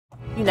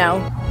You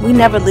know, we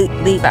never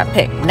leave our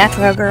pick.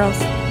 Natural hair girls,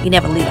 we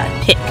never leave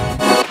our pick.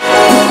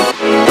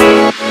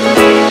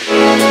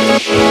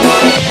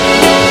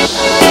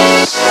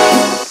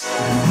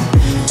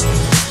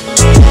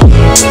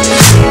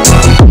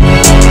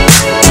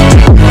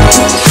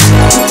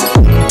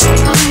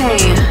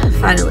 Okay,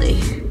 finally.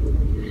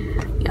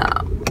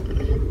 Y'all.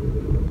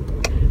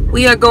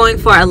 We are going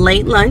for a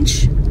late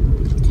lunch.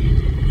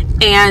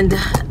 And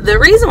the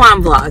reason why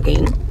I'm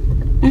vlogging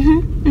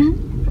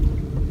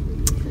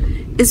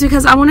is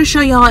because I want to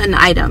show y'all an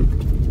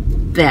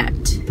item that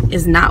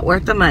is not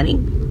worth the money.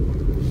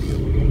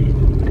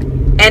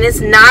 And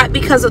it's not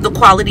because of the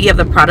quality of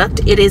the product.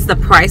 It is the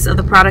price of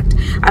the product.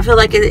 I feel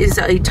like it is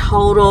a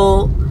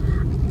total,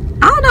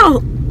 I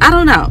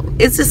don't know.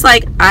 It's just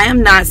like I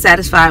am not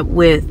satisfied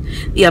with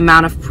the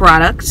amount of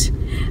product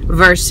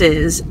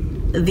versus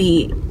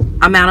the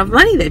amount of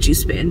money that you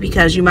spend,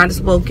 because you might as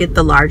well get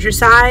the larger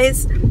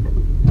size.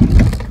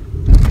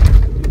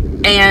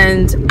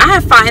 And I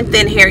have fine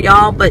thin hair,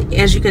 y'all, but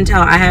as you can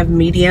tell, I have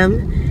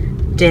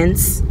medium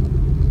density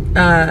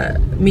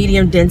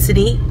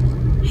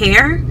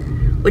hair,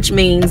 which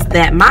means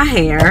that my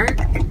hair,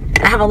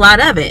 I have a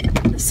lot of it.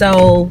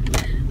 So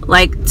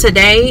like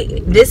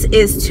today, this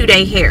is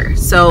 2-day hair.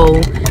 So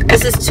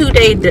this is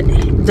 2-day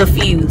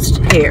diffused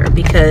hair,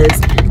 because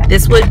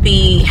this would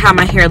be how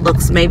my hair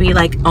looks maybe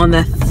like on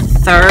the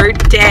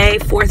 3rd day,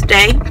 4th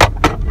day.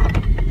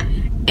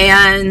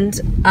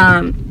 And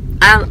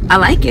I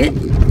like it.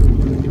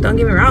 Don't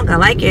get me wrong, I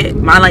like it.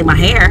 I like my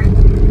hair.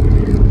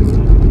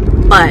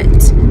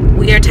 But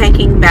we are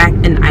taking back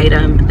an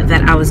item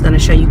that I was going to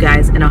show you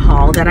guys in a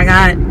haul that I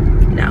got.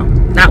 No,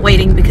 not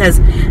waiting, because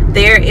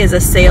there is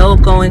a sale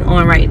going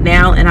on right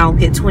now and I'll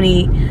get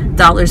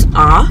 $20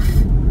 off.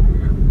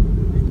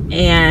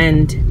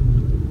 And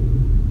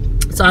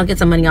so I'll get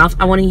some money off.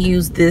 I want to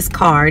use this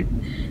card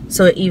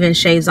so it even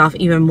shaves off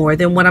even more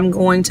than what I'm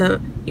going to,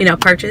 you know,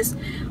 purchase.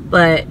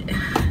 But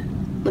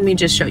let me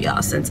just show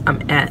y'all, since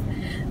I'm at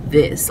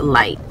this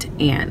light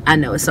and I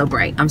know it's so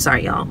bright. I'm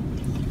sorry, y'all.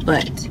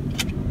 But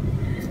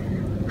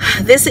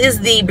this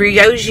is the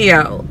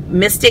Briogeo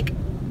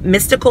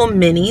Mystical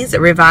Minis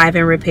Revive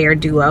and Repair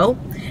Duo.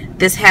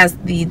 This has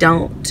the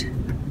Don't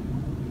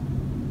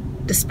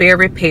Despair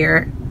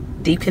Repair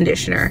Deep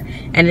Conditioner,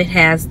 and it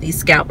has the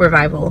Scalp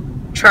Revival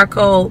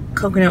Charcoal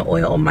Coconut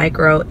Oil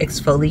Micro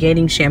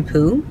Exfoliating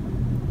Shampoo.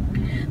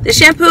 The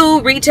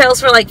shampoo retails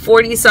for like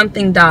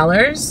 $40-something,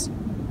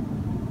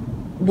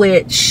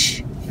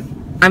 which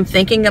I'm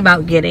thinking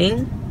about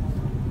getting.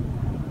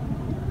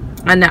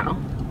 I know.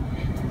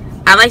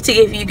 I like to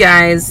give you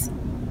guys,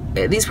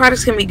 these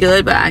products can be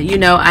good, but you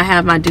know, I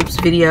have my dupes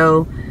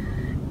video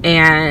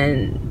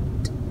and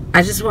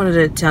I just wanted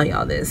to tell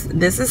y'all this.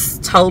 This is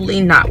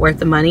totally not worth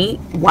the money.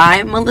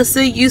 Why,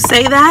 Melissa, you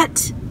say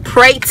that?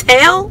 Pray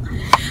tell?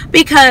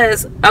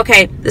 Because,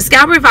 okay, the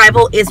Scalp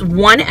Revival is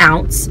 1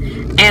 ounce,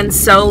 and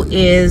so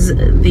is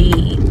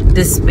the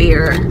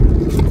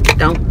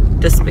Don't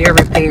Despair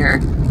Repair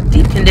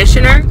Deep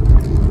Conditioner.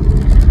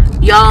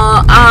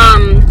 Y'all,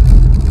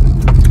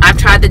 I've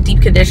tried the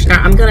deep conditioner.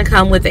 I'm gonna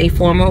come with a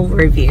formal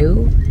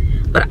review,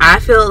 but I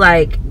feel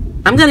like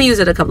I'm gonna use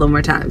it a couple of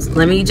more times.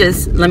 Let me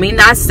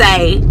not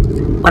say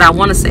what I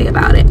want to say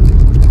about it.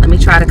 Let me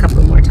try it a couple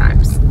of more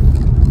times,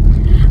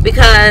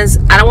 because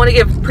I don't want to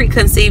give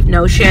preconceived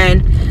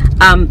notion.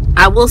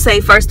 I will say,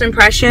 first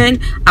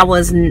impression,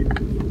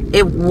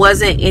 it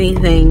wasn't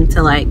anything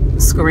to like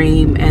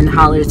scream and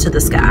holler to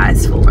the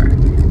skies for.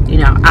 You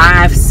know,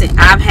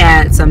 I've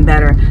had some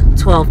better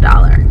 $12.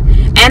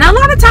 And a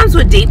lot of times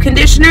with deep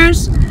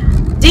conditioners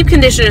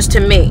to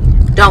me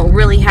don't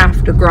really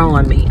have to grow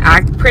on me.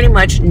 I pretty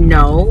much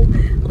know,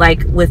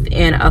 like,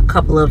 within a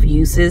couple of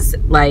uses.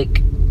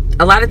 Like,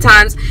 a lot of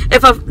times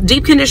if a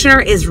deep conditioner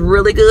is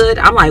really good,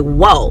 I'm like,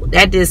 whoa,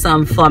 that did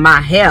something for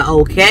my hair,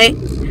 okay?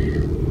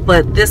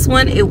 But this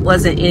one, it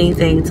wasn't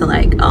anything to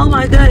like, oh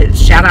my god,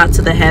 shout out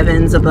to the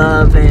heavens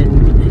above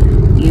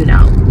and, you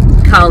know,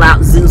 call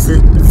out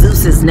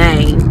Zeus's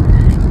name.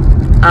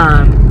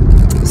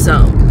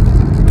 So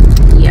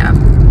yeah,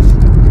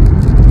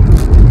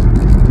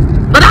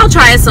 but I'll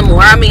try it some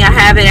more. I mean, I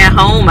have it at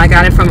home. I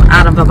got it from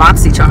out of a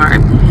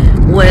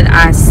BoxyCharm. Would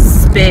I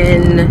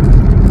spend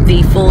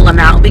the full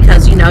amount?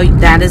 Because, you know,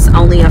 that is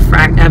only a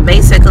fraction.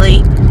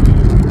 Basically,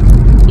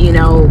 you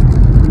know,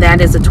 that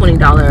is a $20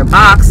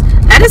 box.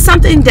 That is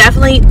something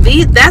definitely,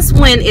 that's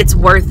when it's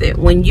worth it.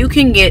 When you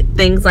can get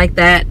things like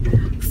that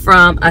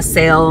from a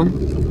sale.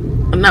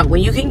 No,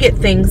 when you can get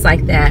things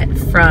like that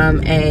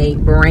from a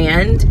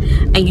brand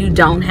and you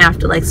don't have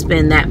to like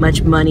spend that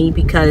much money,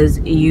 because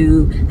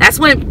that's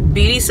when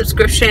beauty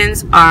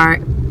subscriptions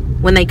are,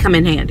 when they come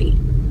in handy.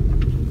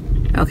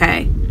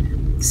 Okay,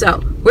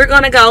 so we're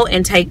going to go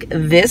and take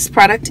this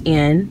product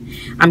in.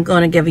 I'm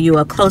going to give you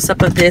a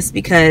close-up of this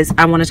because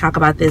I want to talk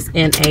about this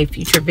in a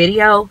future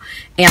video,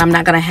 and I'm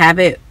not going to have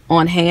it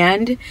on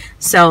hand,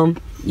 so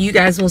you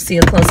guys will see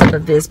a close-up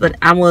of this, but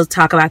I will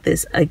talk about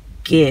this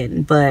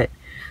again. But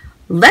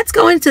let's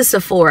go into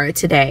Sephora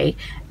today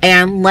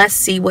and let's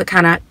see what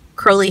kind of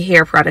curly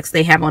hair products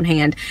they have on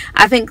hand.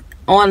 I think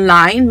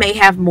online may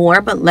have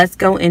more, but let's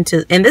go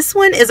into, and this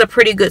one is a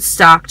pretty good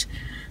stocked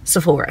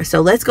Sephora.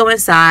 So let's go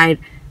inside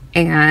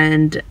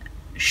and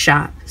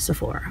shop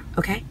Sephora,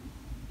 okay?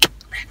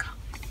 Let's go.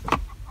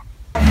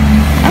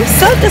 I'm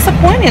so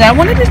disappointed. I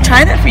wanted to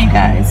try that for you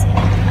guys.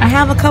 I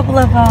have a couple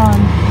of,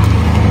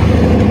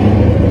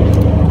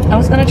 I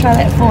was gonna try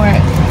that for,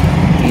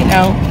 you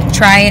know,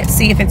 try it,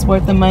 see if it's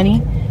worth the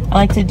money. I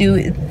like to do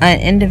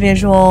an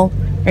individual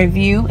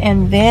review,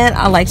 and then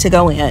I like to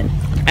go in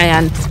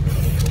and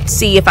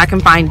see if I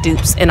can find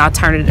dupes and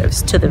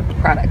alternatives to the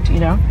product, you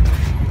know?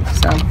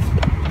 So,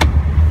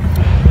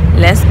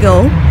 let's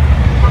go.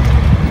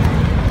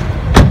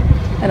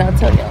 And I'll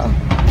tell y'all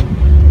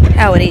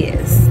how it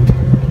is.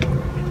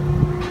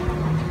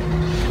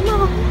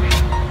 Come on.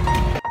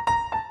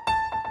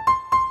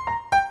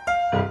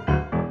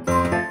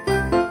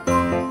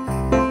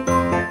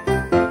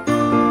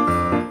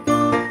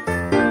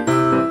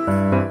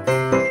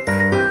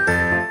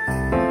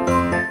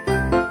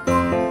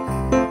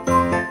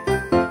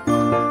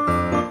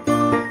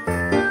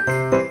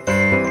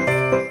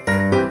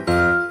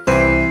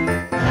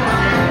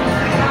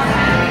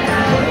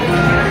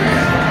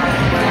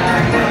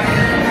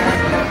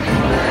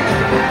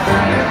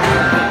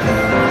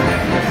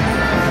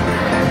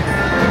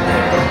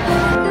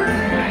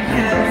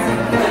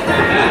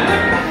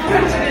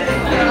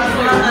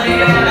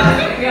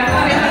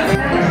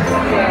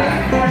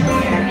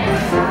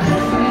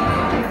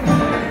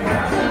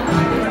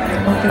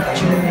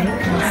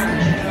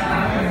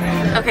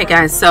 Okay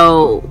guys,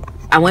 so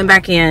I went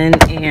back in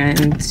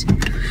and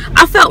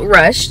I felt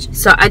rushed,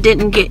 so I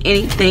didn't get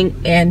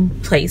anything in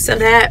place of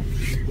that,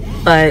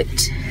 but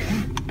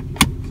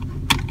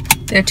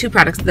there are two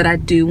products that I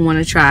do want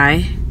to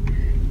try,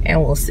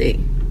 and we'll see,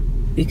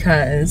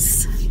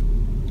 because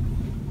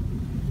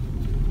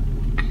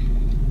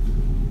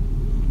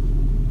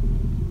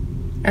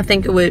I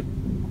think it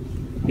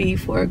would be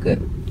for a good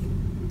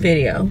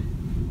video.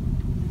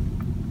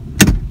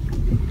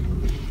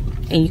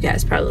 And you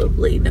guys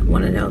probably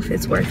want to know if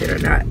it's worth it or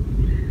not.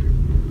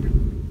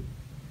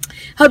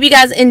 Hope you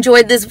guys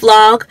enjoyed this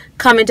vlog.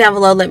 Comment down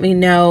below, let me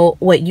know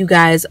what you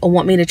guys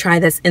want me to try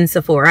this in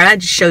Sephora. I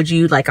just showed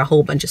you like a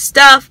whole bunch of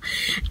stuff,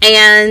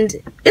 and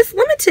it's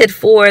limited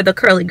for the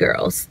curly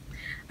girls.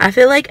 I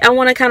feel like I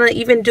want to kind of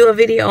even do a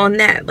video on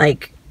that,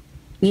 like,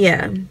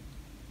 yeah.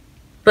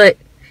 But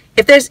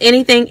if there's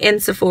anything in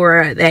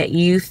Sephora that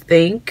you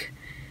think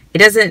it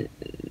doesn't,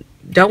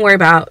 don't worry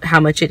about how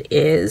much it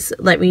is.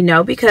 Let me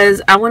know,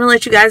 because I want to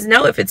let you guys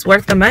know if it's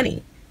worth the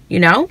money, you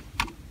know?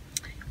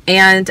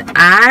 And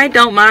I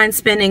don't mind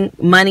spending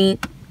money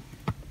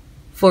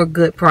for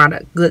good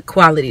product, good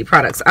quality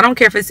products. I don't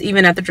care if it's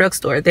even at the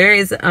drugstore. There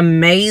is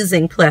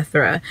amazing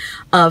plethora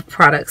of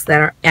products that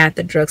are at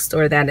the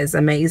drugstore that is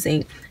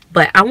amazing.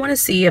 But I want to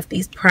see if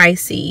these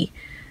pricey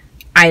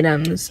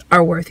items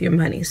are worth your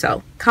money.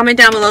 So comment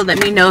down below, let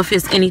me know if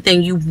there's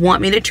anything you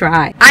want me to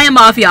try. I am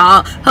off,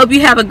 y'all. Hope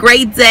you have a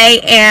great day,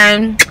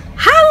 and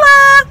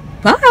holla.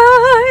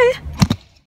 Bye.